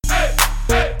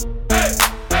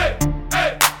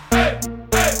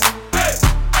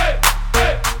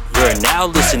now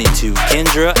listening to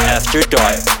Kendra After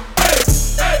Dark.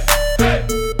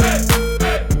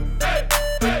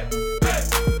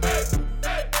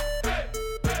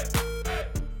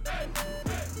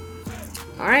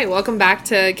 All right, welcome back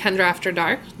to Kendra After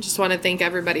Dark. Just want to thank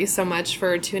everybody so much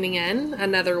for tuning in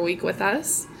another week with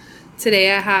us.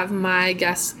 Today I have my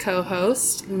guest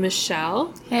co-host,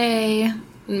 Michelle. Hey.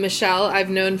 And Michelle, I've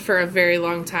known for a very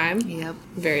long time. Yep.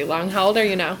 Very long. How old are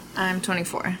you now? I'm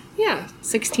 24. Yeah.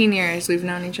 16 years we've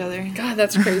known each other. God,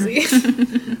 that's crazy.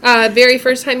 Very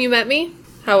first time you met me?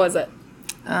 How was it?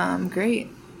 Great.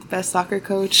 Best soccer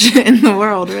coach in the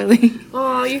world, really.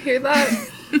 Oh, you hear that?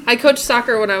 I coached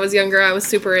soccer when I was younger. I was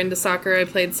super into soccer. I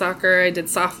played soccer. I did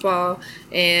softball.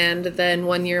 And then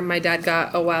one year my dad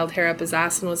got a wild hair up his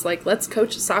ass and was like, let's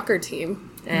coach a soccer team.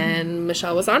 And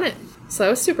Michelle was on it. So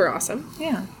that was super awesome.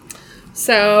 Yeah.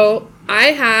 So I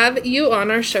have you on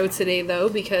our show today, though,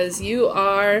 because you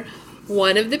are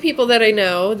one of the people that I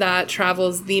know that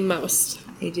travels the most.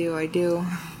 I do.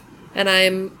 And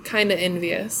I'm kind of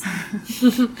envious.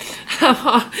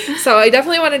 So I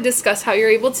definitely want to discuss how you're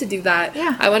able to do that.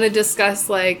 Yeah. I want to discuss,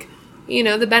 like, you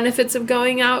know, the benefits of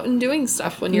going out and doing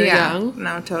stuff when you're young.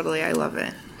 No, totally. I love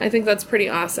it. I think that's pretty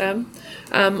awesome.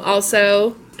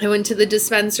 Also, I went to the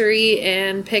dispensary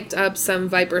and picked up some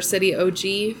Viper City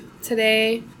OG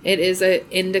today. It is an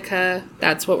indica.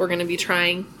 That's what we're going to be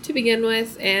trying to begin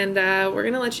with. And we're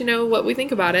going to let you know what we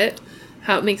think about it,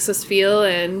 how it makes us feel,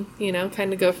 and, you know,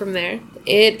 kind of go from there.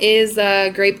 It is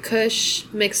grape kush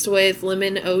mixed with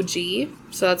lemon OG.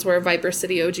 So that's where Viper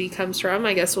City OG comes from.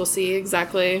 I guess we'll see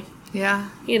exactly,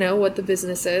 you know, what the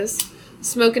business is.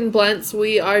 Smoking blunts,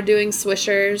 we are doing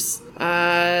Swishers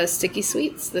Sticky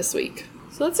Sweets this week.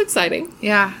 So that's exciting.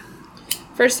 Yeah.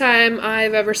 First time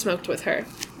I've ever smoked with her.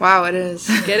 Wow, it is.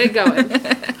 Get it going.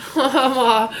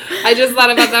 I just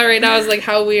thought about that right now. I was like,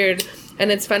 how weird.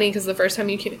 And it's funny because the first time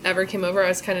you ever came over, I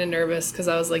was kind of nervous because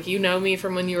I was like, you know me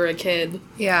from when you were a kid.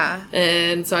 Yeah.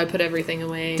 And so I put everything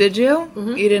away. Did you?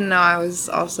 Mm-hmm. You didn't know I was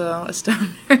also a stoner.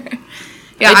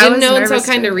 Yeah, I didn't know until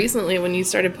kind of recently when you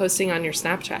started posting on your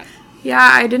Snapchat. Yeah,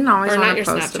 I didn't always Or want not to your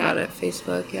post Snapchat. about it.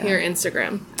 Facebook, yeah. Your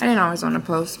Instagram. I didn't always want to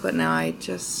post, but now I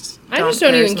just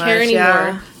don't even care anymore.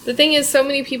 Yeah. The thing is, so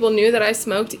many people knew that I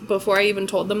smoked before I even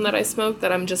told them that I smoked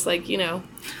that I'm just like, you know,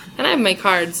 and I have my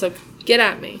card, so get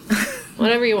at me.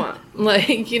 Whatever you want.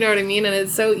 Like, you know what I mean? And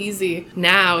it's so easy.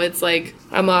 Now it's like,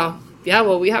 yeah,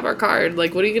 well, we have our card.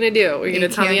 Like, what are you going to do? Are you going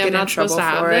to tell me I'm not supposed to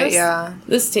have this? Yeah.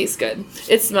 This tastes good.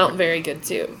 It smelled very good,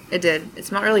 too. It did. It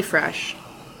smelled really fresh.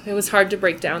 It was hard to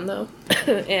break down, though.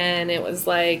 And it was,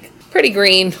 like, pretty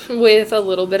green with a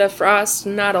little bit of frost.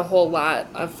 Not a whole lot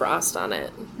of frost on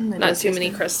it. Not too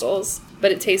many crystals.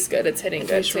 But it tastes good. It's hitting good,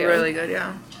 too. It's really good,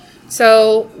 yeah.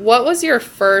 So, what was your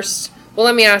first... Well,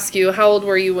 let me ask you, how old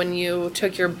were you when you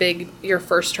took your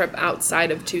first trip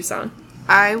outside of Tucson?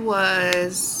 I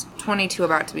was 22,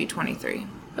 about to be 23.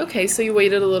 Okay, so you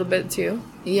waited a little bit, too.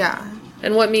 Yeah.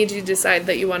 And what made you decide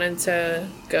that you wanted to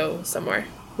go somewhere?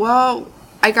 Well,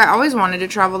 I always wanted to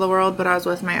travel the world, but I was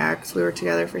with my ex. We were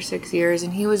together for 6 years,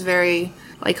 and he was very,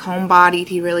 like, homebodied.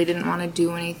 He really didn't want to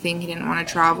do anything. He didn't want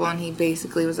to travel, and he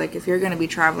basically was like, if you're going to be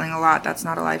traveling a lot, that's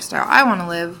not a lifestyle I want to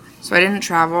live. So I didn't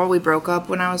travel. We broke up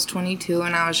when I was 22,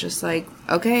 and I was just like,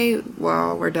 okay,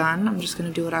 well, we're done. I'm just going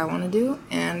to do what I want to do.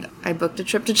 And I booked a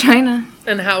trip to China.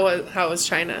 And how was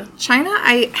China? China,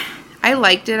 I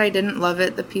liked it. I didn't love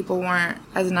it. The people weren't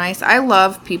as nice. I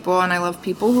love people, and I love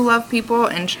people who love people.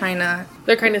 In China,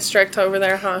 they're kind of strict over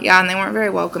there, huh? Yeah, and they weren't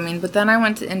very welcoming. But then I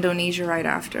went to Indonesia right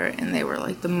after, and they were,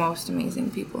 like, the most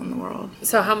amazing people in the world.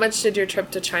 So how much did your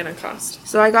trip to China cost?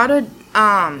 So I got a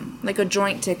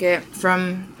joint ticket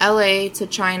from LA to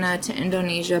China to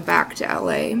Indonesia back to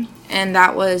LA, and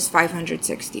that was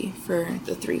 $560 for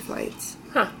the 3 flights.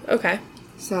 Huh, okay.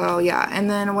 So, yeah, and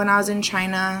then when I was in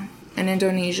China and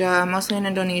Indonesia, mostly in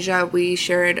Indonesia, we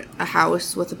shared a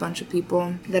house with a bunch of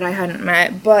people that I hadn't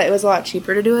met, but it was a lot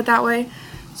cheaper to do it that way.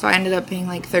 So I ended up paying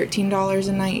like $13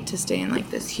 a night to stay in like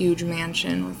this huge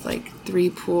mansion with like 3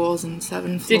 pools and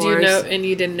 7 floors. Did you know, and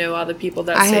you didn't know all the people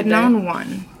that stayed there? I had known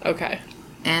one. Okay.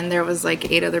 And there was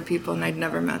like 8 other people, and I'd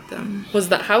never met them.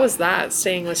 How was that,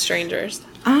 staying with strangers?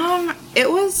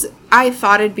 I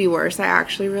thought it'd be worse. I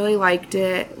actually really liked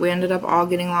it. We ended up all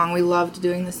getting along. We loved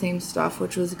doing the same stuff,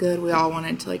 which was good. We all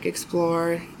wanted to like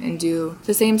explore and do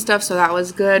the same stuff, so that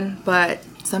was good. But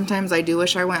sometimes I do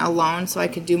wish I went alone so I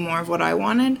could do more of what I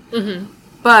wanted. Mm-hmm.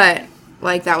 But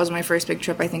like that was my first big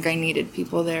trip. I think I needed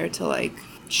people there to like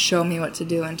show me what to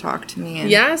do and talk to me. And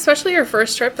Yeah, especially your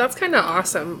first trip. That's kind of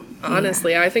awesome,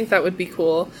 honestly. I think that would be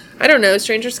cool. I don't know.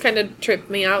 Strangers kind of trip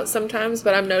me out sometimes,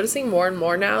 but I'm noticing more and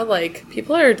more now, like,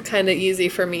 people are kind of easy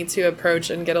for me to approach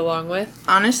and get along with.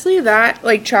 honestly, that,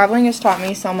 like, traveling has taught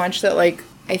me so much that, like,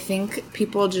 I think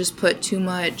people just put too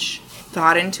much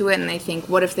thought into it and they think,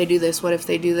 what if they do this? What if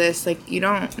they do this? Like, you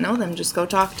don't know them. Just go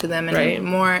talk to them. And Right.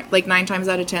 more, like, 9 times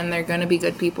out of 10, they're going to be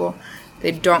good people.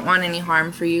 They don't want any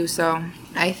harm for you. So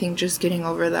I think just getting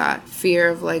over that fear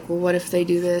of, like, well, what if they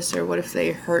do this? Or what if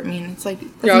they hurt me? And it's like,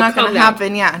 it's Girl, not going calm to down.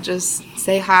 happen. Yeah, just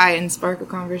say hi and spark a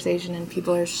conversation. And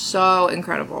people are so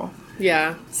incredible.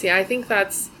 Yeah. See, I think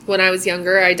that's when I was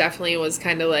younger, I definitely was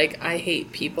kind of like, I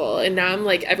hate people. And now I'm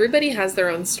like, everybody has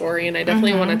their own story. And I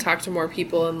definitely want to talk to more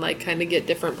people and, like, kind of get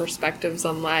different perspectives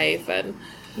on life. And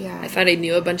Yeah. I thought I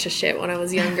knew a bunch of shit when I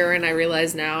was younger. And I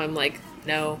realize now I'm like,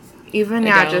 no. Even I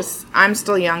now, don't. just I'm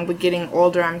still young, but getting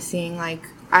older, I'm seeing, like,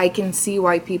 I can see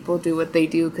why people do what they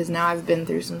do because now I've been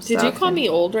through some stuff. Did you call and me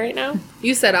old right now?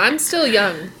 You said I'm still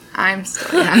young. I'm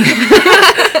still young.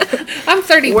 I'm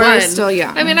 31. We're still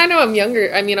young. I mean, I know I'm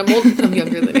younger. I mean, I'm old. I'm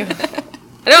younger than you.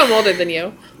 I know I'm older than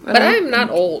you, but I'm not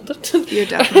old. You're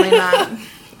definitely not.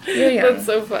 You're young. That's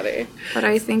so funny. But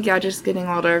I think, yeah, just getting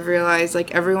older, I've realized,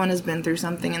 like, everyone has been through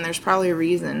something, and there's probably a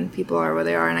reason people are where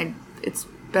they are, and it's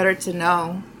better to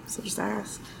know, so just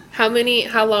ask.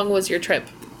 How long was your trip?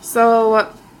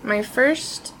 So,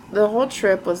 the whole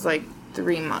trip was, like,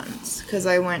 3 months, because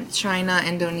I went China,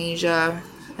 Indonesia,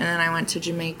 and then I went to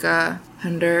Jamaica,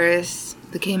 Honduras,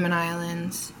 the Cayman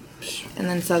Islands, and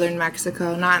then southern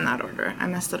Mexico. Not in that order. I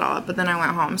messed it all up, but then I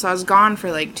went home. So I was gone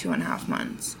for, like, 2.5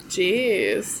 months.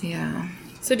 Jeez. Yeah.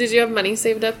 So did you have money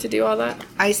saved up to do all that?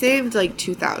 I saved, like,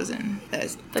 $2,000.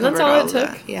 And that's all it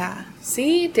took? Yeah.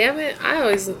 See, damn it.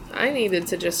 I needed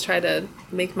to just try to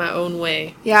make my own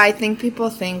way. Yeah, I think people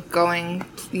think going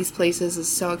to these places is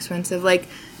so expensive. Like,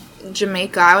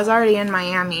 Jamaica, I was already in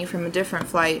Miami from a different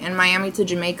flight, and Miami to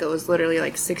Jamaica was literally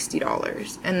like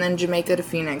 $60, and then Jamaica to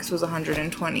Phoenix was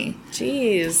 $120.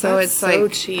 Jeez, So that's it's so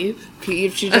like- cheap.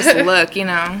 If you just look, you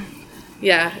know.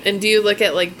 Yeah, and do you look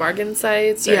at, like, bargain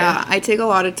sites? Or? Yeah, I take a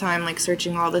lot of time, like,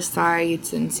 searching all the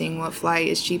sites and seeing what flight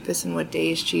is cheapest and what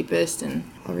day is cheapest and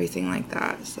everything like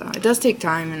that. So it does take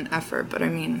time and effort, but I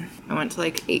mean, I went to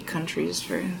like 8 countries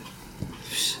for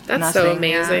That's so nothing,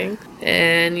 amazing.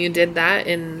 And you did that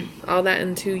in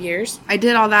 2 years? I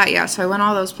did all that, yeah. So I went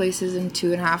all those places in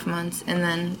 2.5 months, and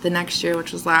then the next year,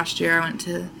 which was last year, I went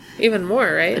to Even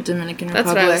more, right? the Dominican That's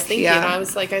Republic. what I was thinking. Yeah, I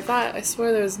was like, I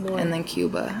swear there was more. and then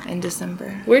Cuba in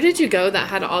December. Where did you go that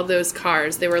had all those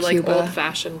cars? They were like Cuba.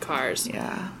 old-fashioned cars.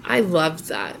 Yeah. I loved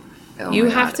that. Oh You my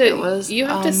have God, it was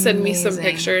to send me some amazing.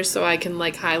 pictures so I can,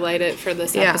 like, highlight it for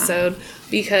this Yeah. episode,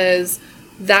 because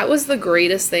that was the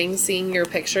greatest thing, seeing your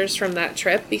pictures from that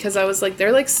trip, because I was like,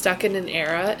 they're, like, stuck in an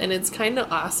era, and it's kind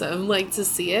of awesome, like, to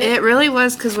see it. It really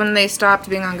was, because when they stopped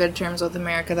being on good terms with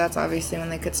America, that's obviously when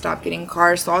they could stop getting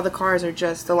cars. So all the cars are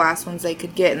just the last ones they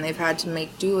could get, and they've had to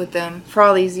make do with them for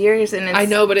all these years. And I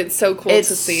know, but it's so cool it's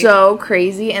to see. so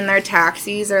crazy. And their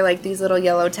taxis are like these little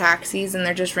yellow taxis, and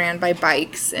they're just ran by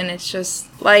bikes. And it's just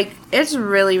like, it's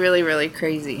really, really, really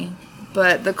crazy.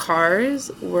 But the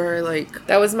cars were like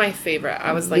That was my favorite.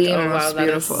 I was like, the oh, wow, most that is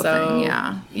beautiful so... thing.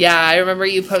 Yeah. Yeah, I remember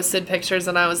you posted pictures,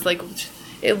 and I was like,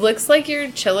 it looks like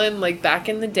you're chilling, like, back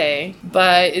in the day,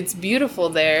 but it's beautiful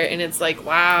there, and it's like,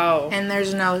 wow. And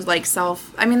there's no, like,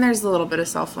 there's a little bit of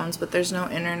cell phones, but there's no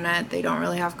internet. They don't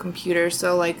really have computers.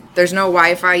 So, like, there's no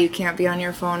Wi-Fi. You can't be on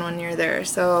your phone when you're there.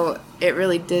 So it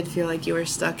really did feel like you were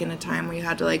stuck in a time where you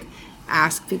had to, like,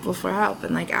 ask people for help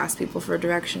and, like, ask people for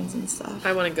directions and stuff.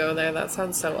 I want to go there. That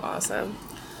sounds so awesome.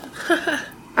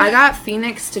 I got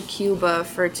Phoenix to Cuba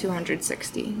for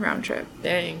 $260 round trip.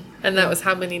 Dang. And that was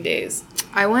how many days?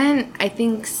 I went, I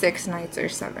think, 6 nights or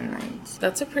 7 nights.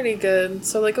 That's a pretty good,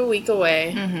 so like a week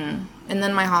away. Mm-hmm. And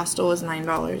then my hostel was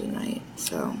 $9 a night,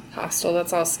 so. Hostel,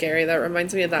 that's all scary. That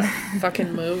reminds me of that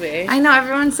fucking movie. I know,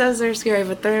 everyone says they're scary,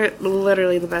 but they're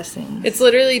literally the best things. It's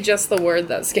literally just the word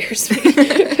that scares me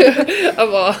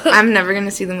of all. I'm never going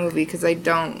to see the movie because I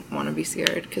don't want to be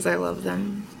scared because I love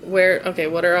them. Where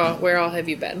all have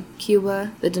you been?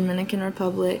 Cuba, the Dominican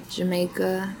Republic,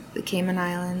 Jamaica, the Cayman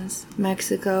Islands,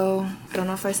 Mexico. I don't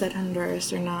know if I said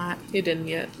Honduras or not. You didn't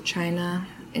yet. China,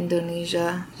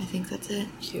 Indonesia. I think that's it.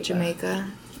 Cuba. Jamaica.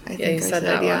 I think Yeah, you I said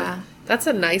that yeah. one. That's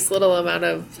a nice little amount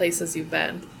of places you've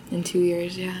been. In 2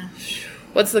 years, yeah.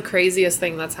 What's the craziest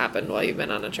thing that's happened while you've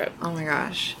been on a trip? Oh my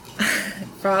gosh.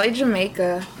 Probably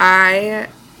Jamaica. I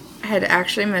had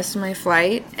actually missed my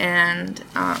flight, and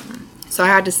so I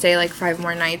had to stay like 5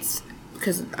 more nights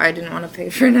because I didn't want to pay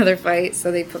for another flight,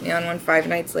 so they put me on one 5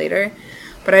 nights later.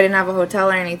 But I didn't have a hotel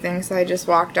or anything, so I just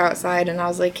walked outside and I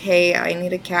was like, hey, I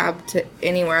need a cab to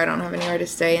anywhere. I don't have anywhere to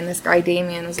stay. And this guy,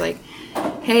 Damien, was like,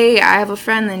 hey, I have a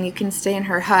friend, then you can stay in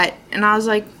her hut. And I was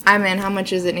like, I'm in. How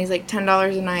much is it? And he's like,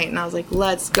 $10 a night. And I was like,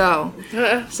 let's go.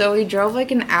 So we drove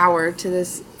like an hour to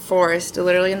this forest,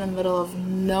 literally in the middle of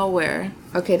nowhere.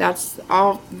 Okay, that's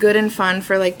all good and fun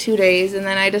for like 2 days, and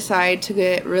then I decide to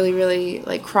get really, really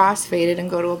like cross-faded and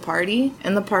go to a party.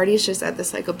 And the party is just at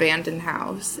this like abandoned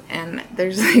house, and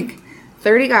there's like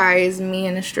 30 guys, me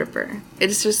and a stripper.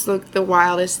 It's just like the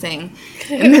wildest thing.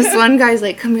 And this one guy's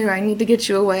like, come here, I need to get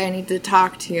you away. I need to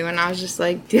talk to you. And I was just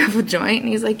like, do you have a joint? And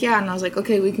he's like, yeah. And I was like,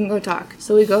 okay, we can go talk.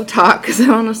 So we go talk because I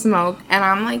want to smoke. And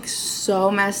I'm like so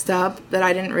messed up that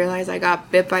I didn't realize I got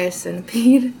bit by a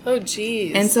centipede. Oh,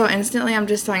 jeez. And so instantly I'm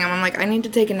just telling him, I'm like, I need to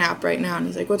take a nap right now. And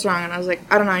he's like, what's wrong? And I was like,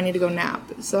 I don't know, I need to go nap.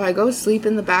 So I go sleep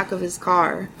in the back of his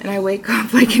car. And I wake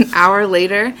up like an hour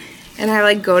later. And I,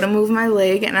 like, go to move my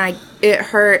leg, and it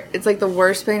hurt. It's, like, the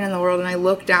worst pain in the world. And I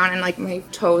look down, and, like, my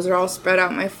toes are all spread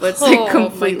out. My foot's, like,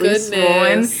 completely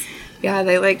swollen. Yeah,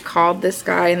 they, like, called this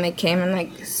guy, and they came and,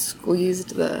 like,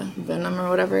 squeezed the venom or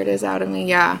whatever it is out of me.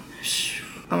 Yeah.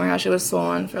 Oh, my gosh, it was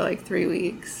swollen for, like, 3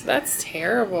 weeks. That's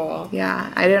terrible.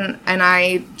 Yeah,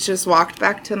 I just walked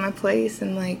back to my place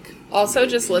and, like... Also,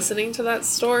 just listening to that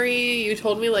story, you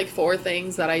told me like 4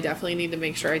 things that I definitely need to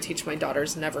make sure I teach my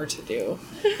daughters never to do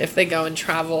if they go and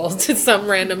travel to some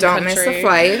random Don't country. Miss a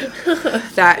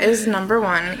flight. That is number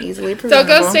 1, easily preventable.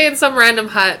 Don't go stay in some random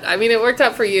hut. I mean, it worked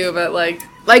out for you, but like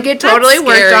it totally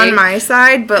worked on my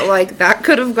side, but like that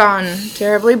could have gone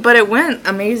terribly. But it went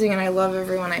amazing, and I love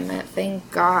everyone I met.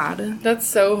 Thank God. That's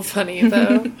so funny,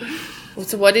 though.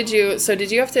 So did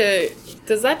you have to,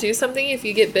 does that do something if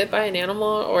you get bit by an animal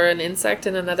or an insect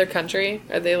in another country?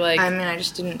 Are they like... I mean, I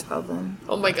just didn't tell them.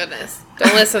 Oh my goodness.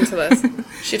 Don't listen to this.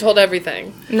 She told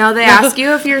everything. No, they ask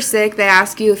you if you're sick. They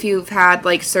ask you if you've had,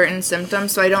 like, certain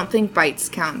symptoms. So I don't think bites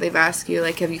count. They've asked you,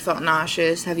 like, have you felt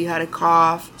nauseous? Have you had a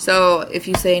cough? So if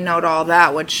you say no to all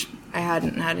that, which I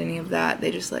hadn't had any of that,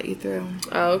 they just let you through.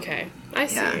 Oh, okay. I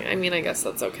see. Yeah. I mean, I guess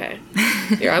that's okay.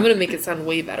 Here, I'm going to make it sound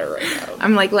way better right now.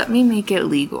 I'm like, let me make it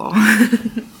legal.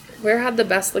 Where had the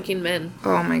best looking men?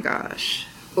 Oh my gosh.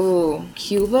 Ooh,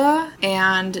 Cuba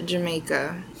and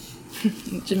Jamaica.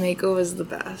 Jamaica was the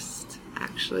best,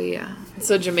 actually, yeah.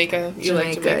 So Jamaica, you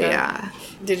like Jamaica? Yeah.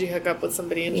 Did you hook up with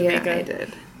somebody in Jamaica? Yeah, I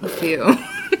did. A few.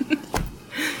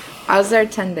 I was there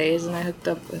 10 days and I hooked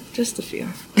up with just a few.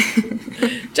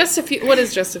 Just a few? What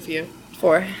is just a few?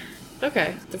 4.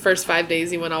 Okay. The first 5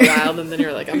 days you went all wild and then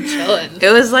you're like, I'm chilling.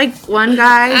 It was like one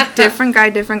guy, different guy,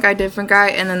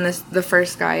 and then the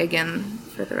first guy again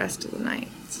for the rest of the night.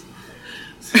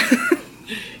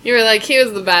 You were like, he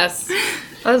was the best.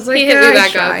 I was like, he hit me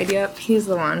back up. Yep, he's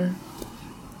the one.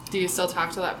 Do you still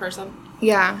talk to that person?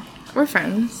 Yeah, we're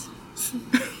friends.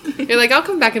 You're like, I'll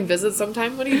come back and visit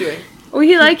sometime. What are you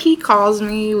doing? He calls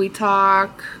me, we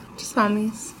talk, just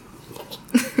homies.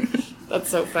 That's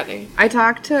so funny. I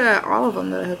talked to all of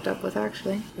them that I hooked up with,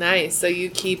 actually. Nice. So you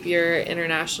keep your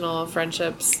international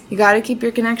friendships. You gotta keep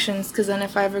your connections, because then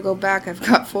if I ever go back, I've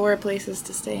got 4 places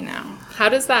to stay now. How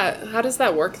does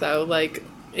that work, though? Like,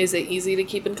 is it easy to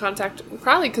keep in contact?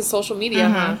 Probably because social media,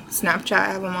 huh? Snapchat,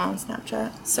 I have them all on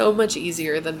Snapchat. So much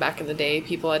easier than back in the day.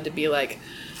 People had to be like,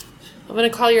 I'm going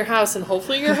to call your house and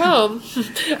hopefully you're home.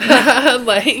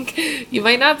 Like, you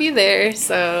might not be there,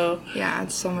 so. Yeah,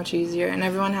 it's so much easier. And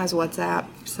everyone has WhatsApp,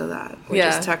 so that we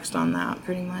just text on that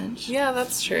pretty much. Yeah,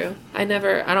 that's true. I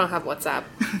don't have WhatsApp.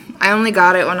 I only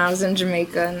got it when I was in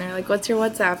Jamaica, and they're like, what's your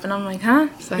WhatsApp? And I'm like, huh?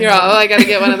 So You're all, I got to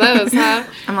get one of those, huh?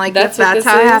 I'm like, that's how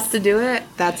I have to do it.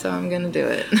 That's how I'm going to do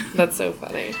it. That's so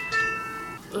funny.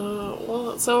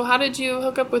 Well, so how did you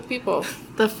hook up with people?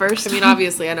 I mean,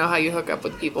 obviously, I know how you hook up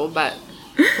with people, but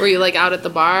were you, like, out at the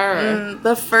bar? Or?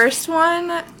 The first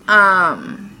one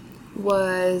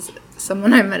was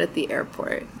someone I met at the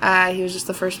airport. He was just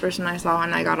the first person I saw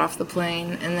when I got off the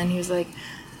plane, and then he was like,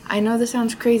 I know this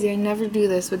sounds crazy, I never do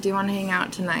this, but do you want to hang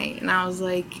out tonight? And I was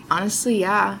like, honestly,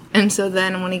 yeah. And so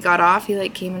then when he got off, he,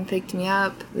 like, came and picked me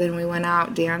up. Then we went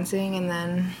out dancing, and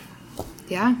then,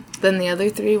 yeah. Then the other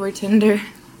 3 were Tinder.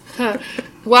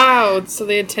 Wow, so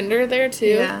they had Tinder there too?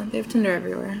 Yeah, they have Tinder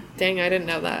everywhere. Dang, I didn't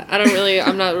know that.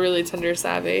 I'm not really Tinder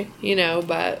savvy,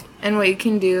 but. And what you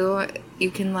can do,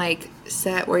 you can, like,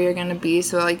 set where you're gonna be.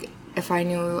 So, like, if I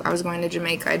knew I was going to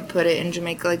Jamaica, I'd put it in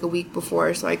Jamaica, like, a week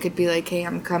before, so I could be like, hey,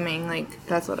 I'm coming. Like,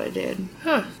 that's what I did.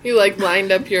 Huh. You, like,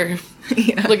 lined up your.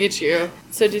 Yeah. Look at you.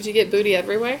 So did you get booty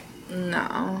everywhere?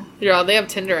 No. They have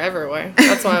Tinder everywhere.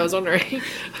 That's why I was wondering.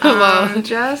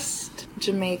 Just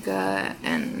Jamaica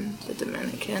and the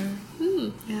Dominican.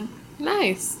 Yeah.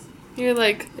 Nice. You're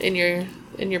like in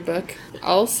your book.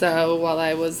 Also, while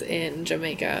I was in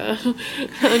Jamaica,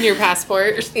 on your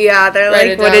passport. Yeah, they're Write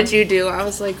like, it what down. did you do? I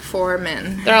was like, 4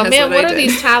 men. They're all, That's man, what I are did."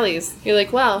 these tallies? You're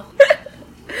like, well,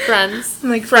 friends. I'm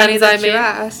like, funny friends I that you made.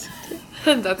 asked.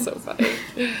 That's so funny.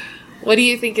 What do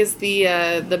you think is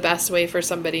the best way for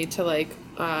somebody to like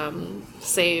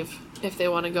save if they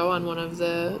want to go on one of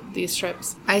these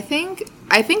trips? I think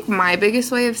my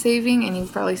biggest way of saving, and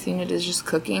you've probably seen it, is just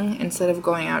cooking instead of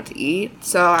going out to eat.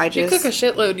 So I You just cook a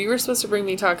shitload. You were supposed to bring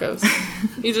me tacos.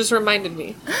 You just reminded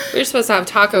me. We were supposed to have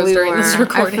tacos we during this were.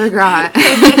 recording. I forgot.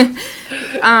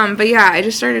 But yeah, I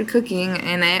just started cooking,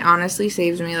 and it honestly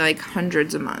saves me like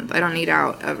hundreds a month. I don't eat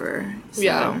out ever. So.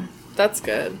 Yeah, that's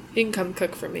good. You can come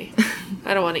cook for me.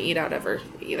 I don't want to eat out ever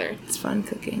either. It's fun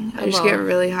cooking. I I'm just all- get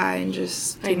really high and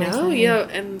just do I my know, thing. yeah,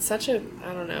 and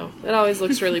I don't know. It always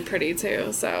looks really pretty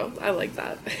too, so I like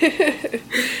that.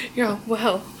 You're all,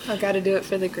 well, I gotta do it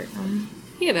for the gram.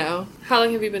 you know. How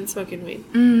long have you been smoking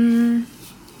weed?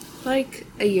 Like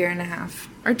a year and a half.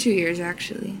 Or 2 years,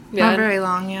 actually. Yeah. Not very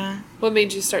long, yeah. What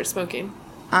made you start smoking?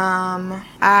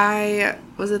 I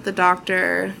was at the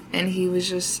doctor, and he was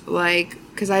just like,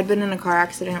 because I'd been in a car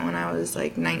accident when I was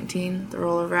like 19, the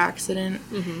rollover accident,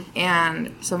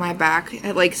 and so my back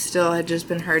had like still had just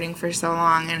been hurting for so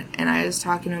long, and I was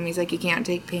talking to him. He's like, you can't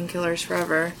take painkillers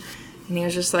forever, and he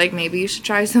was just like, maybe you should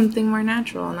try something more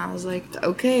natural, and I was like,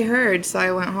 okay, heard. So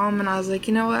I went home and I was like,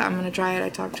 you know what, I'm gonna try it. I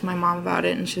talked to my mom about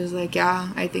it, and she was like, yeah,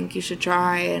 I think you should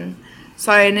try. And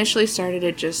so I initially started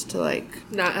it just to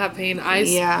like, Not have pain.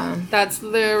 yeah. That's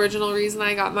the original reason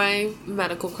I got my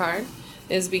medical card,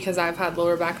 is because I've had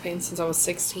lower back pain since I was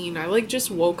 16. I like just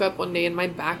woke up one day and my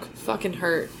back fucking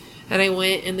hurt. And I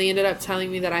went and they ended up telling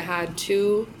me that I had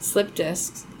 2 slip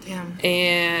discs Damn.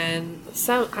 and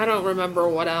some, I don't remember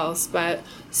what else, but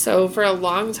so for a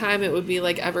long time it would be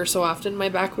like ever so often my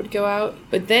back would go out.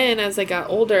 But then as I got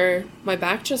older, my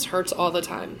back just hurts all the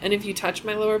time. And if you touch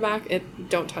my lower back,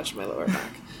 don't touch my lower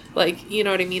back. Like, you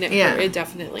know what I mean? Yeah. It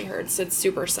definitely hurts. It's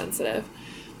super sensitive.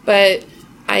 But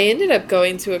I ended up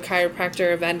going to a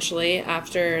chiropractor eventually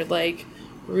after like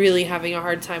really having a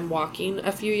hard time walking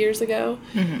a few years ago.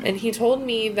 And he told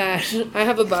me that I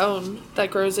have a bone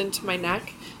that grows into my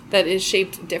neck that is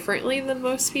shaped differently than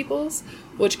most people's,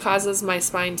 which causes my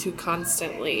spine to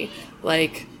constantly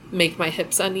like make my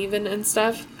hips uneven and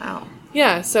stuff. Ow.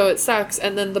 Yeah, so it sucks.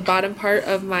 And then the bottom part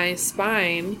of my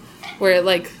spine, where it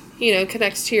like, you know,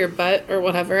 connects to your butt or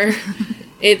whatever,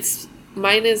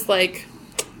 mine is like,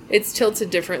 it's tilted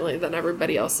differently than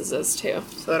everybody else's is too.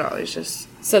 So it always just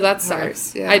So that hurts,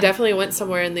 sucks. yeah. I definitely went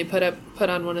somewhere and they put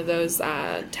on one of those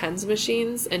TENS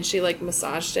machines, and she like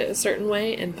massaged it a certain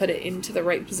way and put it into the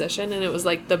right position, and it was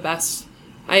like the best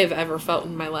I have ever felt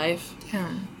in my life.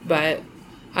 Damn. But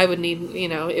I would need, you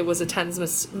know, it was a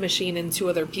TENS machine and 2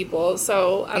 other people,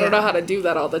 so I don't Yeah. know how to do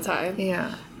that all the time.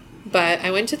 Yeah. But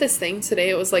I went to this thing today.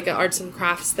 It was like an arts and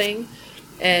crafts thing,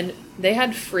 and they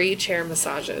had free chair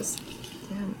massages.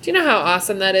 Damn. Do you know how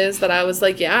awesome that is? That I was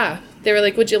like, yeah. They were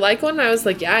like, would you like one? I was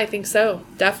like, yeah, I think so.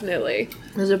 Definitely.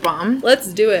 Was it bomb?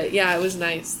 Let's do it. Yeah, it was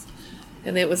nice.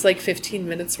 And it was like 15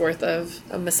 minutes worth of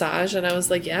a massage, and I was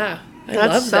like, yeah, I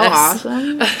love That's so this.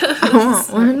 awesome. I want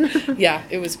one. Yeah,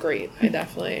 it was great.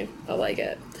 I like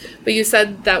it. But you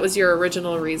said that was your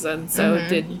original reason, so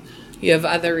did you have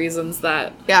other reasons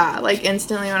that... Yeah, like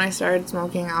instantly when I started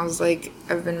smoking, I was like,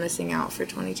 I've been missing out for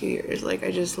 22 years. Like,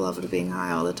 I just loved being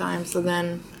high all the time. So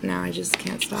then now I just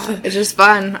can't stop. It's just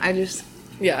fun.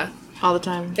 Yeah. All the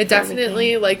time. It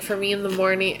definitely, like for me in the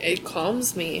morning, it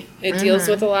calms me. It deals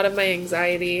with a lot of my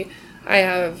anxiety. I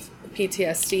have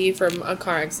PTSD from a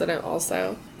car accident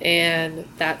also, and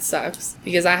that sucks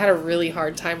because I had a really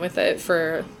hard time with it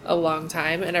for a long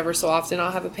time, and ever so often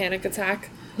I'll have a panic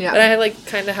attack. Yeah. But I like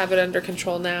kind of have it under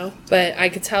control now. But I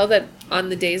could tell that on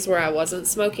the days where I wasn't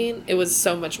smoking, it was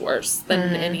so much worse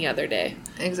than any other day.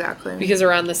 Exactly. Because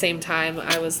around the same time,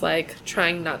 I was like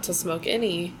trying not to smoke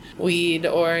any weed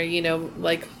or, you know,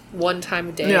 like one time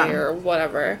a day or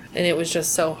whatever. And it was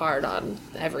just so hard on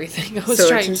everything I was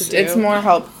trying to do. It's more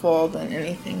helpful than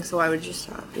anything. So why would you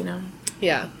stop, you know?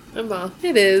 Yeah. Well,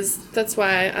 it is. That's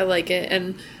why I like it.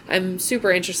 And I'm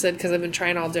super interested because I've been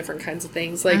trying all different kinds of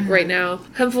things. Like right now,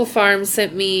 Hempful Farms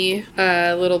sent me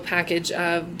a little package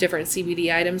of different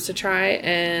CBD items to try.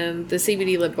 And the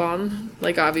CBD lip balm,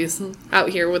 like obviously out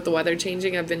here with the weather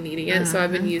changing, I've been needing it. So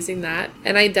I've been using that.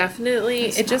 And I definitely,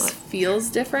 it just feels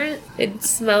different. It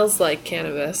smells like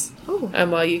cannabis. Ooh.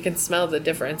 Well, you can smell the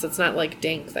difference. It's not like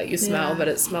dank that you smell, Yeah. but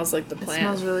it smells like the It plant.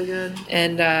 smells really good.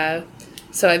 And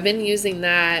So I've been using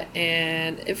that,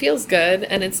 and it feels good.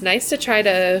 And it's nice to try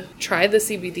the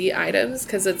CBD items,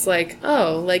 because it's like,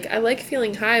 oh, like I like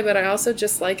feeling high, but I also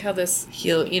just like how this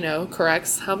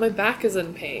corrects how my back is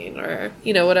in pain, or,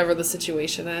 whatever the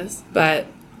situation is. But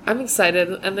I'm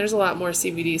excited, and there's a lot more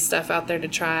CBD stuff out there to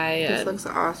try. This looks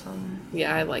awesome.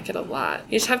 Yeah, I like it a lot.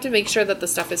 You just have to make sure that the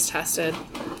stuff is tested.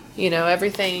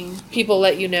 Everything people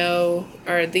let you know,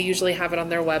 or they usually have it on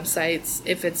their websites.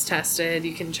 If it's tested,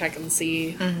 you can check and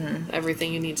see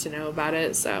everything you need to know about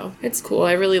it. So it's cool.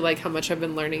 I really like how much I've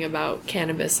been learning about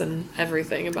cannabis and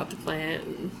everything about the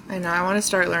plant. I know. I want to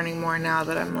start learning more now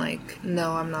that I'm like,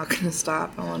 no, I'm not going to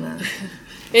stop. I want to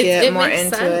get more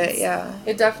into sense. it. Yeah.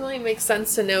 It definitely makes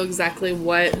sense to know exactly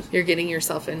what you're getting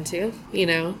yourself into.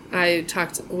 I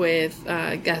talked with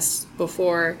guests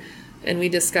before, and we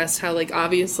discussed how, like,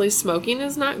 obviously smoking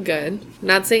is not good.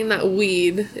 Not saying that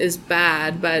weed is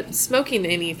bad, but smoking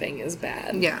anything is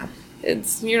bad. Yeah.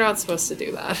 You're not supposed to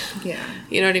do that. Yeah.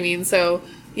 You know what I mean? So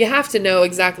you have to know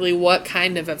exactly what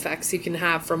kind of effects you can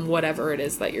have from whatever it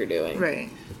is that you're doing.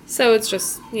 Right. So it's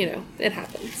just, it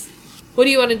happens. What do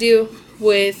you want to do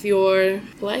with your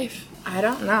life? I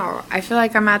don't know. I feel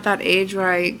like I'm at that age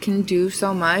where I can do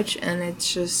so much, and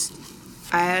it's just,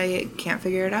 I can't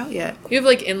figure it out yet. You have,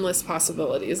 like, endless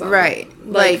possibilities on Right. it.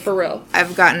 Like, for real.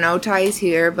 I've got no ties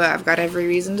here, but I've got every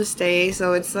reason to stay.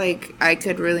 So it's like, I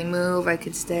could really move. I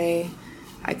could stay.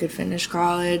 I could finish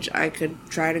college. I could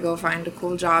try to go find a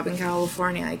cool job in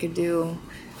California. I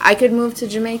could move to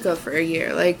Jamaica for a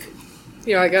year. Like,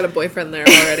 I got a boyfriend there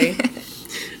already.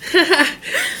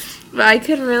 But I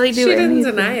could really do anything. She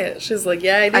didn't deny it. She's like,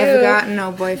 yeah, I do. I've got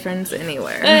no boyfriends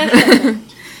anywhere.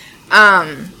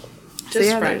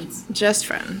 Just friends. Just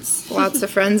friends. Lots of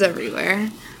friends everywhere.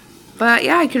 But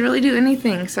yeah, I could really do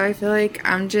anything. So I feel like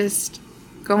I'm just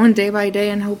going day by day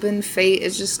and hoping fate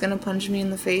is just going to punch me in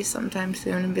the face sometime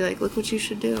soon and be like, look what you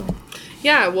should do.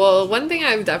 Yeah, well, one thing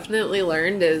I've definitely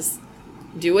learned is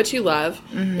do what you love.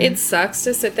 Mm-hmm. It sucks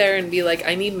to sit there and be like,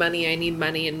 I need money,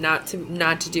 and not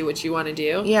to do what you want to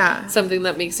do. Yeah. Something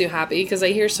that makes you happy. Because I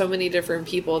hear so many different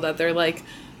people that they're like,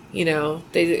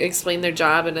 they explain their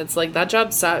job, and it's like, that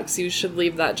job sucks. You should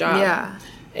leave that job. Yeah.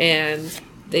 And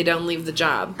they don't leave the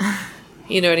job.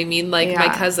 You know what I mean? Like, my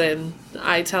cousin,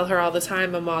 I tell her all the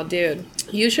time, I'm all, dude,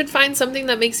 you should find something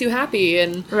that makes you happy,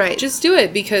 and just do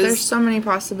it, because there's so many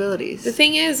possibilities. The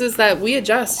thing is that we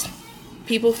adjust.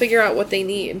 People figure out what they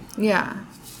need. Yeah.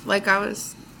 Like, I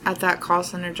was at that call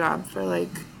center job for, like,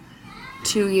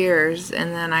 2 years,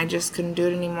 and then I just couldn't do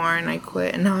it anymore, and I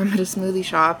quit, and now I'm at a smoothie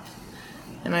shop,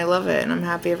 and I love it, and I'm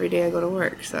happy every day I go to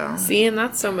work, so. See, and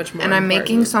that's so much more And I'm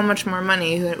making so much more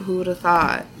money, who would have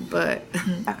thought, but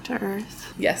back to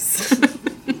earth. Yes.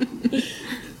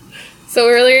 So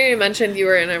earlier you mentioned you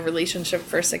were in a relationship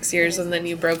for 6 years and then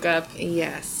you broke up.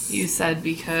 Yes. You said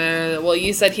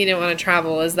you said he didn't want to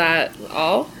travel. Is that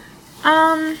all?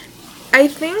 I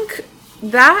think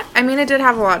that, it did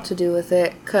have a lot to do with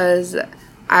it, because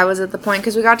I was at the point,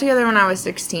 because we got together when I was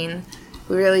 16.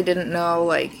 We really didn't know,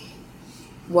 like,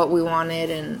 what we wanted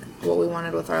and what we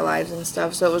wanted with our lives and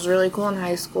stuff. So it was really cool in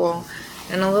high school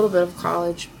and a little bit of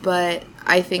college, but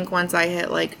I think once I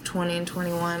hit like 20 and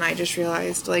 21, I just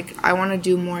realized like I want to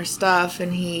do more stuff,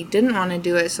 and he didn't want to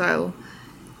do it, so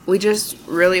we just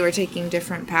really were taking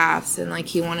different paths, and like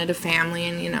he wanted a family,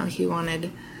 and he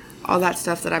wanted all that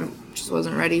stuff that I just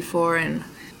wasn't ready for, and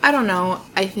I don't know,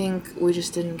 I think we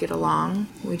just didn't get along.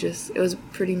 It was a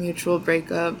pretty mutual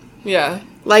breakup. Yeah.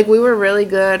 Like, we were really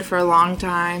good for a long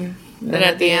time, and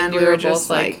at the end we were just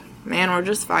like, man, we're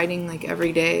just fighting like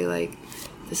every day, like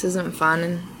this isn't fun.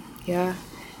 And yeah,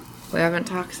 we haven't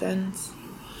talked since.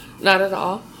 Not at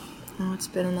all? No, it's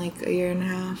been like a year and a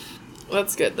half.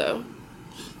 That's good though.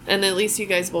 And at least you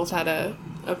guys both had a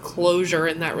closure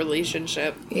in that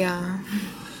relationship. Yeah.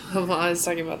 I was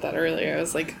talking about that earlier. I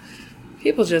was like,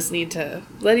 people just need to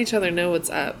let each other know what's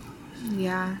up.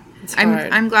 Yeah. It's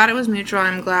hard. I'm glad it was mutual.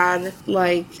 I'm glad,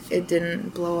 like, it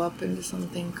didn't blow up into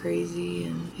something crazy,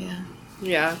 and yeah.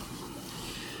 Yeah.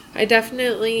 I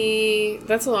definitely...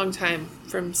 That's a long time.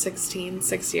 From 16,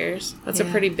 6 years. That's a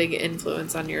pretty big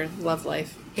influence on your love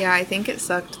life. Yeah, I think it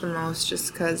sucked the most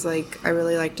just because, like, I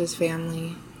really liked his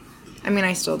family. I mean,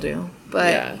 I still do,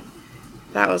 but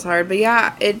that was hard. But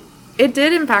yeah, it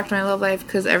did impact my love life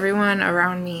because everyone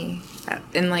around me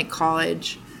in, like,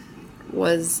 college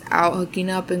was out hooking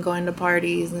up and going to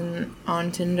parties and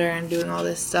on Tinder and doing all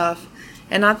this stuff.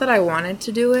 And not that I wanted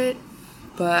to do it,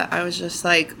 but I was just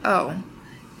like, oh,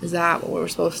 is that what we're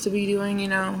supposed to be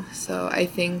doing, So I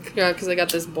think... Yeah, because I got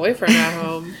this boyfriend at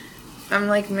home. I'm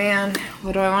like, man,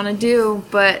 what do I want to do?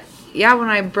 But yeah, when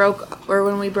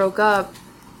we broke up,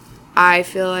 I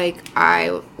feel like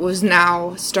I was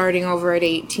now starting over at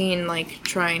 18, like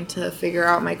trying to figure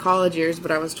out my college years,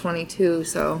 but I was 22,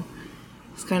 so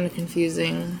it's kind of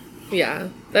confusing. Yeah,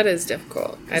 that is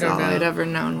difficult. I don't know. All I'd ever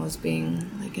known was being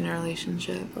like in a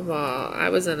relationship. Well, I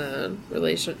was in a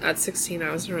at 16. I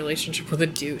was in a relationship with a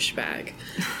douchebag.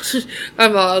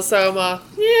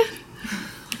 Yeah.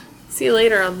 See you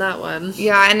later on that one.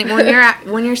 Yeah, and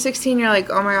when you're 16, you're like,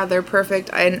 oh my god, they're perfect.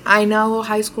 And I know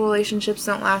high school relationships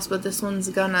don't last, but this one's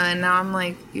gonna. And now I'm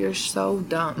like, you're so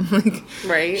dumb. Like,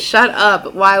 right? Shut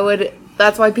up.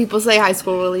 That's why people say high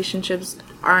school relationships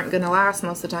aren't gonna last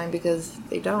most of the time, because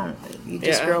they don't. You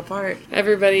just grow apart.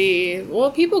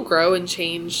 People grow and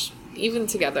change. Even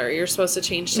together, you're supposed to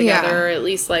change together, or at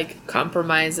least like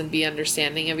compromise and be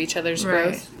understanding of each other's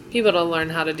growth. People don't learn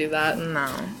how to do that.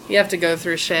 No. You have to go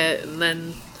through shit and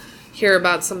then hear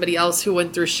about somebody else who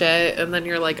went through shit, and then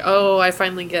you're like, oh, I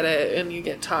finally get it, and you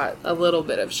get taught a little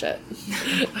bit of shit.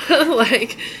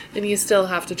 And you still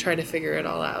have to try to figure it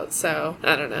all out. So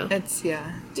I don't know. It's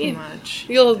too much.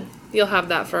 You'll have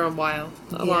that for a while,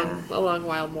 a long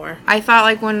while more. I thought,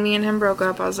 like, when me and him broke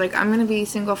up, I was like, I'm gonna be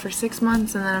single for 6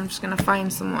 months, and then I'm just gonna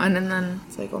find someone, and then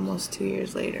it's like almost 2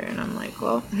 years later, and I'm like,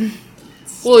 well,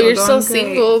 you're still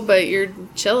single, but you're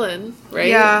chilling, right?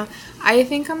 Yeah, I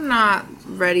think I'm not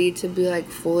ready to be like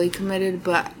fully committed,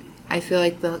 but I feel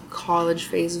like the college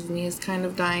phase of me is kind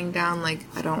of dying down. Like,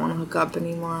 I don't want to hook up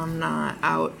anymore. I'm not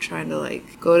out trying to,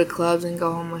 like, go to clubs and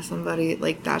go home with somebody.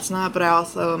 Like, that's not. But I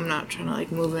also am not trying to,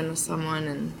 like, move in with someone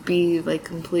and be, like,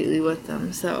 completely with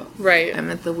them. So right.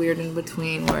 I'm at the weird in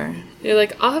between where you're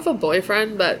like, I'll have a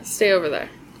boyfriend, but stay over there.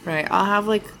 Right. I'll have,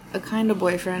 like, a kind of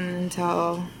boyfriend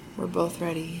until we're both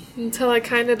ready. Until I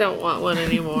kind of don't want one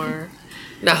anymore.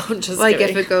 No, I'm just like,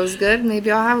 kidding. if it goes good,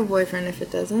 maybe I'll have a boyfriend. If it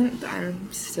doesn't,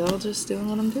 I'm still just doing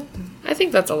what I'm doing. I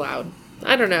think that's allowed.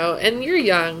 I don't know. And you're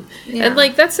young. Yeah. And,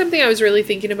 like, that's something I was really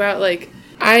thinking about. Like,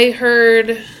 I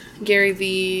heard Gary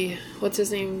V. What's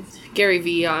his name? Gary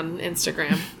V. on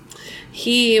Instagram.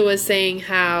 He was saying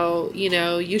how,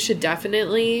 you should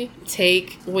definitely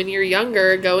when you're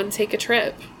younger, go and take a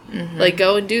trip. Mm-hmm. Like,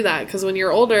 go and do that. Because when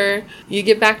you're older, you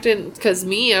get back to... Because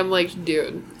I'm like,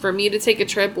 dude, for me to take a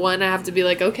trip, one, I have to be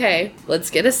like, okay, let's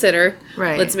get a sitter.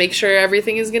 Right. Let's make sure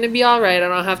everything is going to be all right. I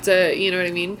don't have to, you know what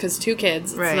I mean? Because 2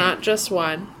 kids, it's not just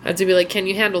one. I have to be like, can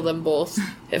you handle them both?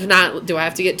 If not, do I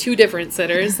have to get 2 different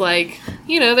sitters? Like,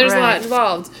 there's a lot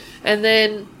involved. And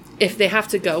then... if they have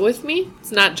to go with me,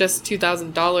 it's not just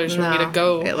 $2,000 for me to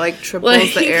go. It, like,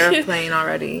 triples the airplane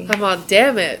already. I'm all,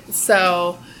 damn it.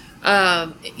 So...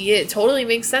 it totally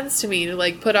makes sense to me to,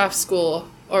 like, put off school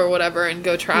or whatever and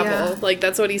go travel. Yeah. Like,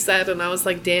 that's what he said, and I was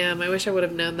like, damn, I wish I would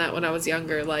have known that when I was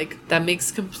younger. Like, that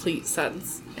makes complete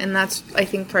sense. And that's, I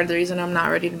think, part of the reason I'm not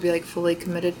ready to be, like, fully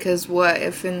committed, because what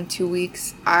if in 2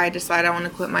 weeks I decide I want to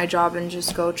quit my job and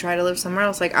just go try to live somewhere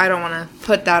else? Like, I don't want to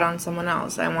put that on someone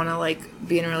else. I want to, like,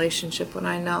 be in a relationship when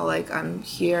I know, like, I'm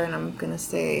here and I'm gonna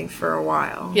stay for a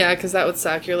while. Yeah, because that would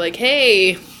suck. You're like,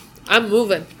 hey... I'm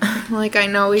moving. Like, I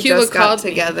know we just got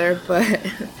together, but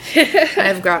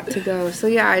I've got to go. So,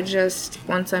 yeah,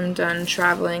 once I'm done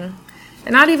traveling,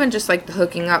 and not even just, like, the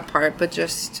hooking up part, but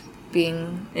just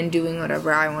being and doing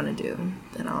whatever I want to do,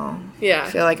 then I'll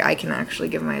feel like I can actually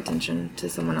give my attention to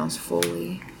someone else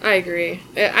fully. I agree.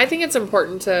 I think it's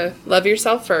important to love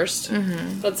yourself first.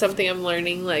 Mm-hmm. That's something I'm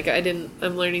learning. Like,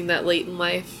 I'm learning that late in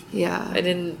life. Yeah. I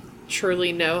didn't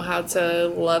truly know how to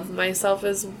love myself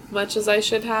as much as I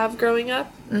should have growing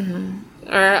up. Mm-hmm.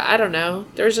 Or, I don't know.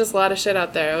 There was just a lot of shit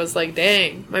out there. I was like,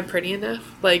 dang, am I pretty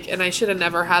enough? Like, and I should have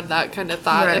never had that kind of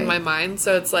thought in my mind.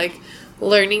 So it's like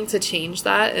learning to change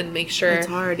that and make sure. It's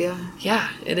hard, yeah. Yeah,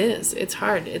 it is. It's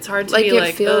hard. It's hard to like, be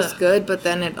like, it feels good, but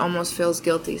then it almost feels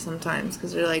guilty sometimes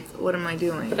because you're like, what am I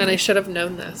doing? And I should have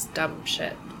known this dumb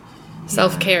shit.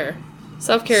 Self-care.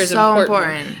 Self-care is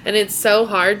important. And it's so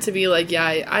hard to be like,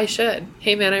 yeah, I should.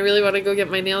 Hey, man, I really want to go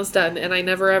get my nails done, and I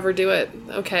never ever do it.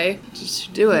 Okay.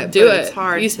 Just do it. Do it. It's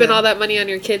hard. You spend all that money on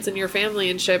your kids and your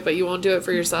family and shit, but you won't do it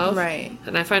for yourself. Right.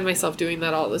 And I find myself doing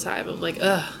that all the time. I'm like,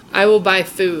 ugh. I will buy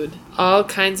food. All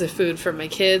kinds of food for my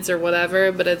kids or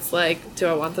whatever, but it's like, do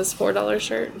I want this $4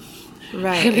 shirt?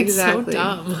 Right, and exactly. It's so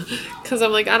dumb. Because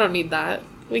I'm like, I don't need that.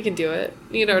 We can do it.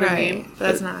 You know what I mean?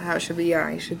 That's not how it should be. Yeah,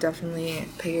 you should definitely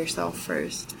pay yourself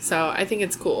first. So I think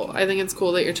it's cool. I think it's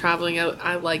cool that you're traveling out.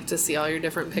 I like to see all your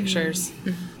different pictures.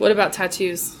 Mm-hmm. What about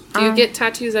tattoos? Do you get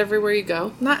tattoos everywhere you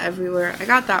go? Not everywhere. I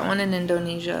got that one in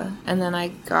Indonesia, and then I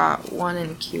got one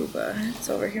in Cuba. It's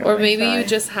over here. Or on my maybe you thigh.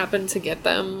 just happen to get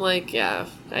them, like, yeah,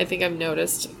 I think I've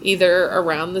noticed either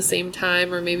around the same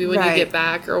time or maybe when you Right. get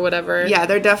back or whatever. Yeah,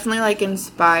 they're definitely like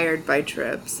inspired by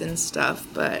trips and stuff,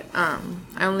 but I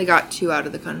only got 2 out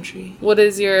of the country.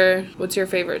 What's your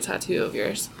favorite tattoo of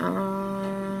yours?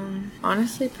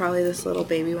 Honestly, probably this little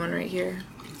baby one right here.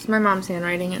 It's my mom's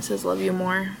handwriting. It says "Love you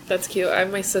more." That's cute. I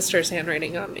have my sister's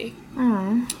handwriting on me.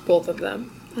 Aww, Both of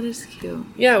them. that is cute.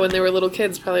 Yeah, when they were little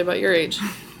kids, probably about your age.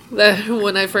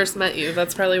 When I first met you,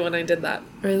 that's probably when I did that.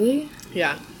 Really?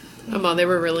 Yeah. They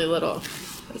were really little.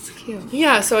 That's cute.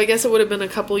 Yeah, so I guess it would have been a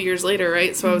couple years later,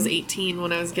 right? So I was 18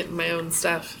 when I was getting my own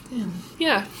stuff. Damn.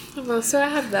 Yeah. Well, so I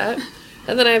have that.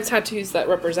 And then I have tattoos that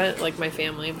represent, like, my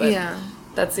family, but Yeah.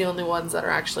 that's the only ones that are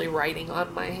actually writing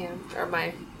on my hand.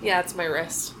 It's my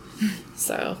wrist.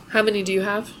 So, how many do you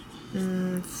have?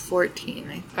 14.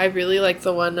 I think. I really like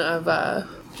the one of,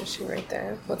 is she right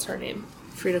there? What's her name?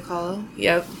 Frida Kahlo.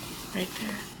 Yep. Right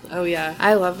there. Oh, yeah.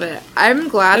 I love it. I'm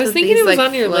glad. I was that thinking these, it was like,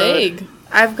 on your float. leg.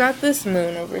 I've got this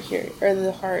moon over here, or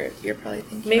the heart. You're probably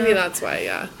thinking. Maybe of. that's why,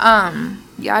 yeah.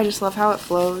 Yeah, I just love how it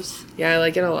flows. Yeah, I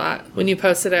like it a lot. When you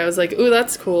posted it, I was like, ooh,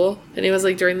 that's cool. And it was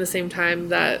like during the same time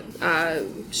that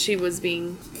she was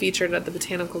being featured at the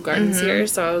Botanical Gardens here.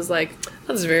 So I was like,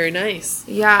 that's very nice.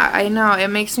 Yeah, I know. It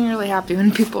makes me really happy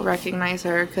when people recognize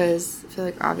her because I feel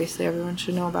like obviously everyone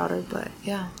should know about her. But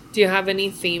yeah. Do you have any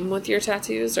theme with your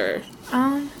tattoos or?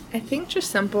 I think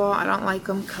just simple. I don't like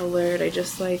them colored. I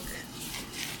just like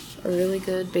a really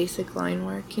good basic line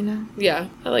work, you know? Yeah,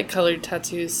 I like colored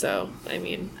tattoos, so I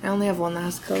mean, I only have one that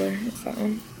has color. It's that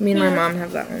one. Me and my Yeah. mom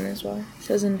have that one as well. It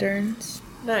says endurance.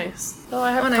 nice. Oh,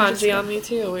 I have One I just kanji got. on me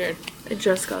too. Weird. I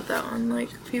just got that one like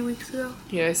a few weeks ago.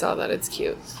 Yeah, I saw that. It's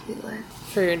cute. Sweet life.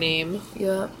 For your name.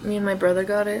 Yep. Me and my brother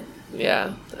got it.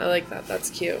 Yeah, I like that. That's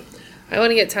cute. I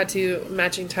want to get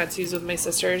matching tattoos with my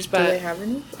sisters, Do they but have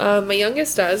any? my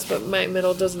youngest does, but my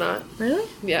middle does not. Really?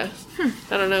 Yeah.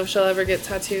 I don't know if she'll ever get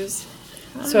tattoos.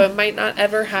 So it might not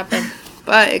ever happen.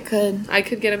 But it could. I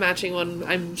could get a matching one,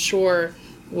 I'm sure,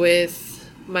 with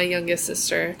my youngest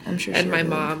sister I'm sure and she my would.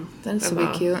 mom. That's My so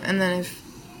mom. cute. And then if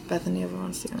Bethany ever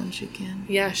wants to get one, she can.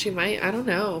 Yeah, she might. I don't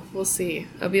know. We'll see.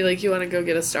 I'll be like, you want to go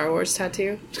get a Star Wars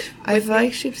tattoo? I feel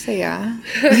like she'd say yeah.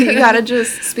 You gotta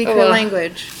just speak Oh, her well.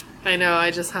 language. I know. I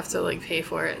just have to like pay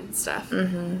for it and stuff.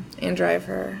 And drive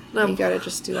her. No. You gotta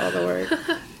just do all the work.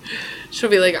 She'll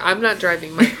be like, I'm not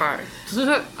driving my car.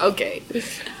 Okay.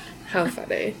 How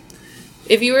funny.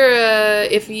 If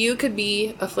you could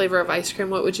be a flavor of ice cream,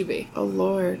 what would you be? Oh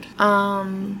Lord.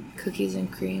 Cookies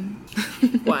and cream.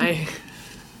 Why?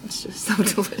 It's just so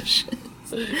delicious.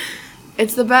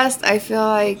 It's the best. I feel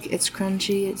like it's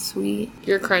crunchy, it's sweet.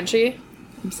 You're crunchy?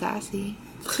 I'm sassy.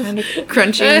 Kind of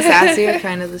crunchy and sassy are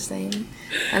kind of the same.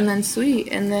 And then sweet,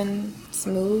 and then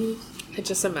smooth. I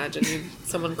just imagine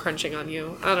someone crunching on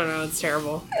you. I don't know. It's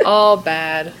terrible. All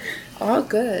bad. All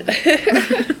good.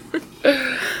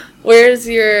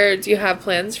 Do you have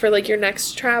plans for like your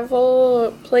next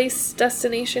travel place,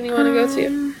 destination you want to go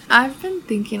to? I've been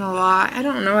thinking a lot. I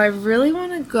don't know. I really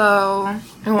want to go.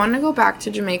 I want to go back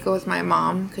to Jamaica with my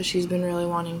mom because she's been really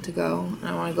wanting to go. And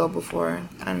I want to go before,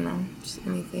 I don't know, just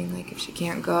anything, like if she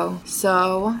can't go.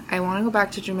 So I want to go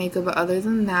back to Jamaica. But other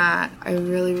than that, I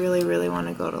really, really, really want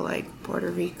to go to like Puerto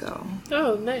Rico.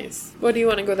 Oh, nice. What do you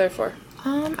want to go there for?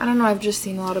 I don't know. I've just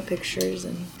seen a lot of pictures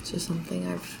and it's just something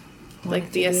I've wanted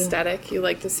Like the to do. aesthetic? You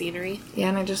like the scenery? Yeah,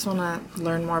 and I just want to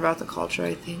learn more about the culture,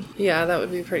 I think. Yeah, that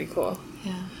would be pretty cool.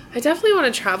 Yeah. I definitely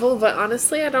want to travel, but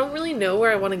honestly, I don't really know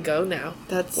where I want to go now.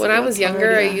 That's When I was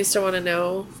younger, hard, I yeah. used to want to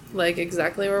know, like,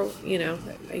 exactly where,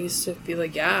 I used to be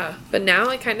like, yeah. But now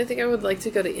I kind of think I would like to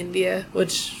go to India,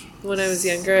 which when I was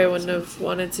younger, I wouldn't have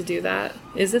wanted to do that.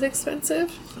 Is it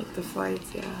expensive? Like the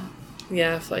flights, yeah.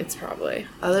 Yeah, flights probably.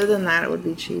 Other than that, it would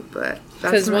be cheap, but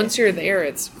Because once you're there,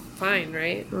 it's fine,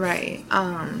 right? right.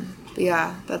 But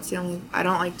yeah, that's the only. I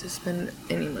don't like to spend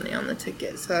any money on the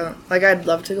ticket. So, like, I'd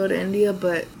love to go to India,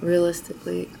 but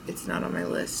realistically, it's not on my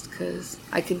list because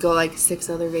I could go like 6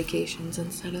 other vacations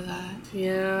instead of that.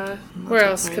 Yeah. Not Where that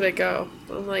else hard. could I go?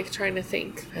 I'm like trying to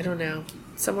think. I don't know.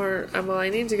 Somewhere. Well, I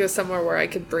need to go somewhere where I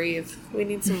could breathe. We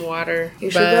need some water. You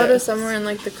should go but to somewhere in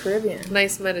like the Caribbean.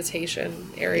 nice meditation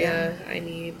area. I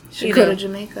need. You should go to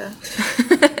Jamaica.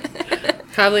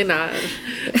 Probably not.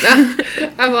 No,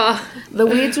 I'm all. The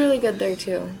weed's really good there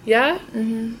too. Yeah?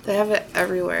 They have it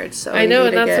everywhere. It's so I know, easy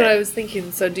and to that's get. what I was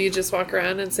thinking. So do you just walk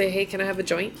around and say, hey, can I have a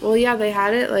joint? Well, yeah, they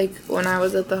had it like when I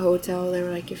was at the hotel. They were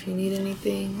like, if you need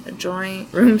anything, a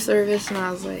joint, room service, and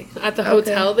I was like, At the okay.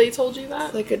 hotel, they told you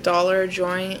that? Like $1 a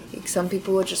joint. Like some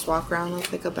people would just walk around with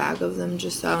like a bag of them,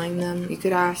 just selling them. You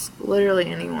could ask literally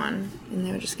anyone, and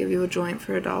they would just give you a joint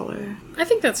for $1. I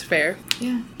think that's fair.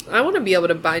 Yeah, I want to be able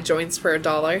to buy joints for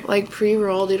 $1. like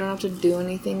pre-rolled. You don't have to do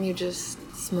anything. You just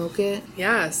smoke it.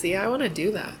 Yeah, see, I want to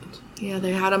do that. Yeah,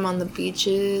 they had them on the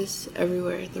beaches,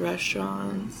 everywhere, at the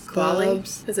restaurants, Bali?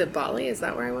 clubs. Is it Bali? Is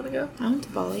that where I want to go? I went to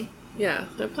Bali. Yeah,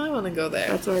 I probably want to go there.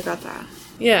 That's where I got that.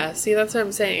 Yeah, see, that's what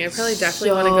I'm saying. I probably definitely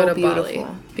So want to go to beautiful.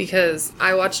 Bali. Because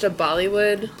I watched a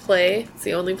Bollywood play. It's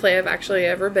the only play I've actually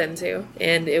ever been to.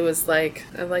 And it was like,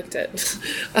 I liked it.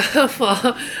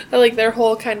 I like their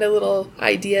whole kind of little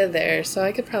idea there. So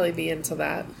I could probably be into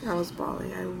that. That was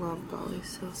Bali. I love Bali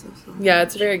so. Yeah,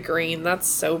 it's very green. That's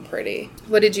so pretty.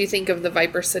 What did you think of the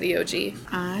Viper City OG?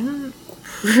 I'm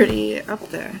pretty up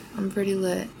there. I'm pretty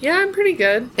lit. Yeah, I'm pretty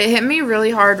good. It hit me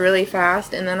really hard, really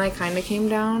fast, and then I kind of came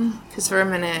down. Because for a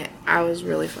minute, I was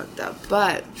really fucked up.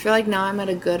 But I feel like now I'm at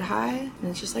a good high, and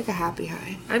it's just like a happy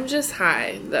high. I'm just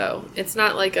high, though. It's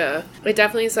not like a... I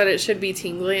definitely said it should be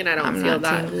tingly, and I don't I'm feel not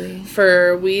that. tingly.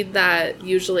 For weed that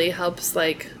usually helps,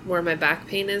 like, where my back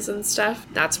pain is and stuff,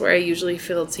 that's where I usually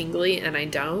feel tingly, and I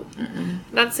don't.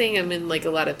 Not saying I'm in, like, a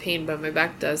lot of pain, but my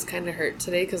back does kind of hurt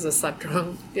today because I slept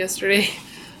wrong yesterday.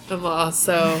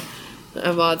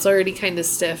 It's already kind of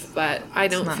stiff, but I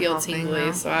don't not feel helping, tingly,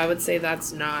 no. so I would say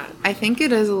that's not. I think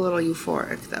it is a little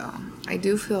euphoric, though. I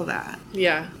do feel that.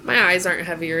 Yeah, my eyes aren't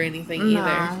heavy or anything either.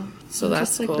 No. So I'm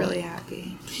that's just, like, cool. really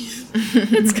happy.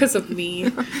 It's because of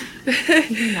me.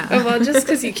 Just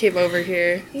because you came over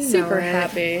here. You know Super it.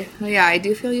 happy. But yeah, I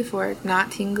do feel euphoric.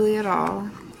 Not tingly at all.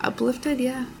 Uplifted,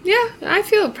 yeah. Yeah, I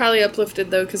feel probably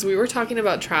uplifted though because we were talking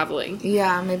about traveling,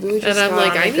 Yeah, maybe we just and I'm got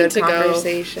like, on a I need good to go.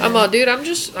 conversation. I'm all, dude. I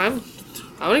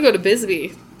want to go to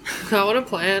Bisbee. I want to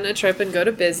plan a trip and go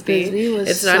to Bisbee. Bisbee was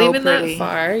it's not so even pretty. that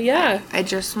far. Yeah. I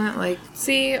just went like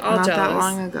See, all not jealous. that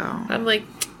long ago. I'm like,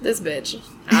 this bitch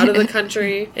out of the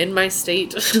country in my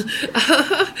state.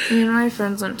 Me and my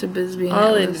friends went to Bisbee. And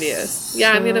All it was envious.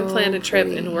 Yeah, I'm gonna so plan a trip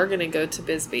pretty. and we're gonna go to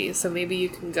Bisbee. So maybe you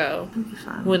can go It'll be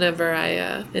fun. whenever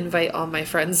I invite all my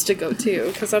friends to go too.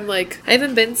 Because I'm like, I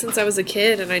haven't been since I was a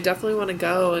kid, and I definitely want to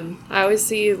go. And I always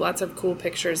see lots of cool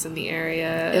pictures in the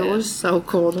area. It was so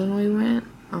cold when we went.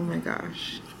 Oh my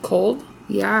gosh. cold.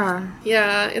 Yeah.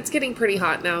 Yeah, it's getting pretty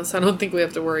hot now, so I don't think we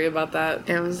have to worry about that.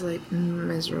 It was like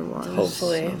miserable. It was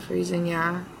Hopefully. so freezing,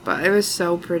 yeah. But it was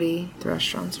so pretty. The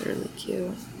restaurants are really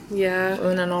cute. Yeah.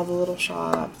 And then all the little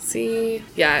shops. See,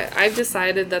 yeah, I've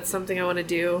decided that's something I want to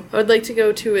do. I would like to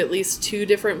go to at least 2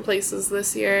 different places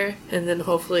this year, and then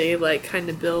hopefully, like, kind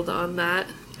of build on that.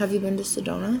 Have you been to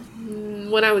Sedona?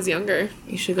 When I was younger.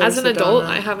 You should go As to an adult, Sedona.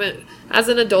 I haven't. As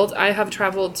an adult, I have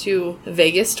traveled to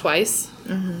Vegas twice.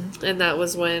 Mm-hmm. And that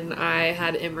was when I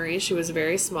had Emery. She was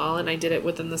very small, and I did it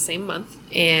within the same month.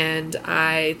 And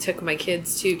I took my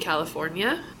kids to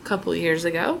California a couple years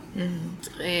ago.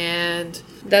 Mm-hmm. And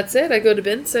that's it. I go to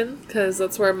Benson because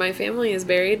that's where my family is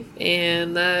buried.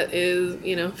 And that is,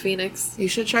 Phoenix. You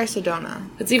should try Sedona.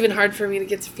 It's even hard for me to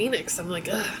get to Phoenix. I'm like,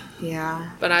 ugh.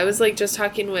 Yeah. But I was like just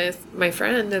talking with my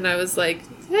friend, and I was like,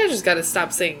 I just got to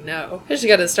stop saying no. I just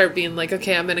got to start being like,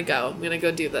 okay, I'm going to go. I'm going to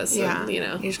go do this. Yeah. And,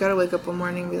 You just gotta wake up one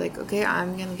morning and be like, okay,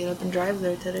 I'm gonna get up and drive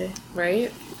there today.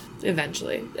 right?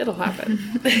 Eventually. It'll happen.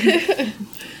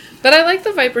 But I like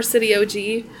the Viper City OG.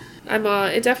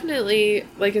 It definitely,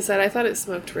 like I said, I thought it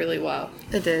smoked really well.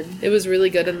 It did. It was really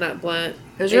good in that blunt.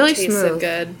 It was really tasted smooth.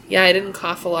 good. Yeah, I didn't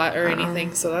cough a lot or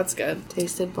anything, so that's good.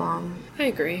 Tasted bomb. I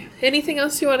agree. Anything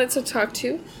else you wanted to talk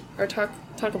to? Or talk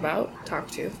about? Talk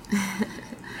to.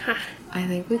 I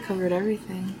think we covered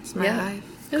everything. It's my Yeah. life.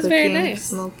 It was very Cooking, nice.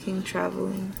 Smoking,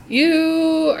 traveling.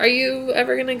 Are you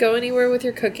ever going to go anywhere with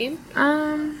your cooking?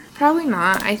 Probably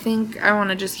not. I think I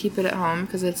want to just keep it at home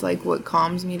because it's like what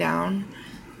calms me down.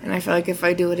 And I feel like if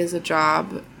I do it as a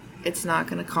job, it's not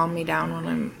going to calm me down when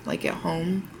I'm like at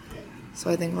home. So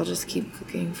I think I'll just keep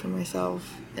cooking for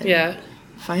myself. And Yeah.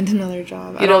 Find another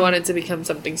job. You don't want it to become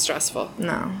something stressful.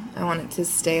 No. I want it to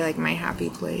stay like my happy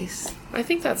place. I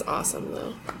think that's awesome,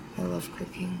 though. I love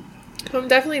cooking. I'm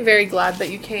definitely very glad that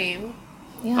you came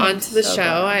Yeah, onto the so show.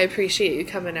 glad. I appreciate you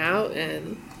coming out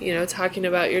and, talking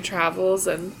about your travels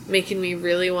and making me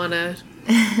really want to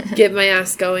get my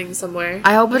ass going somewhere.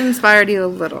 I hope it inspired you a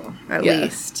little, at Yeah,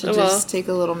 least, to I will. just take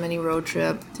a little mini road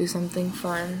trip, do something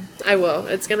fun. I will.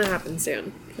 It's going to happen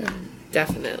soon. Good.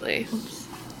 Definitely.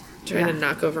 Trying to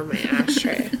knock over my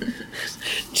ashtray.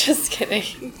 Just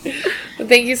kidding. Well,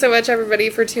 thank you so much, everybody,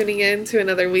 for tuning in to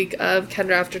another week of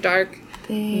Kendra After Dark.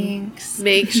 Thanks.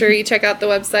 Make sure you check out the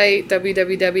website,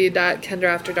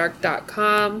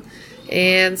 www.kendraafterdark.com,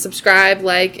 and subscribe,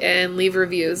 like, and leave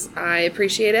reviews. I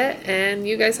appreciate it, and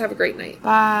you guys have a great night.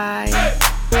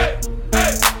 Bye.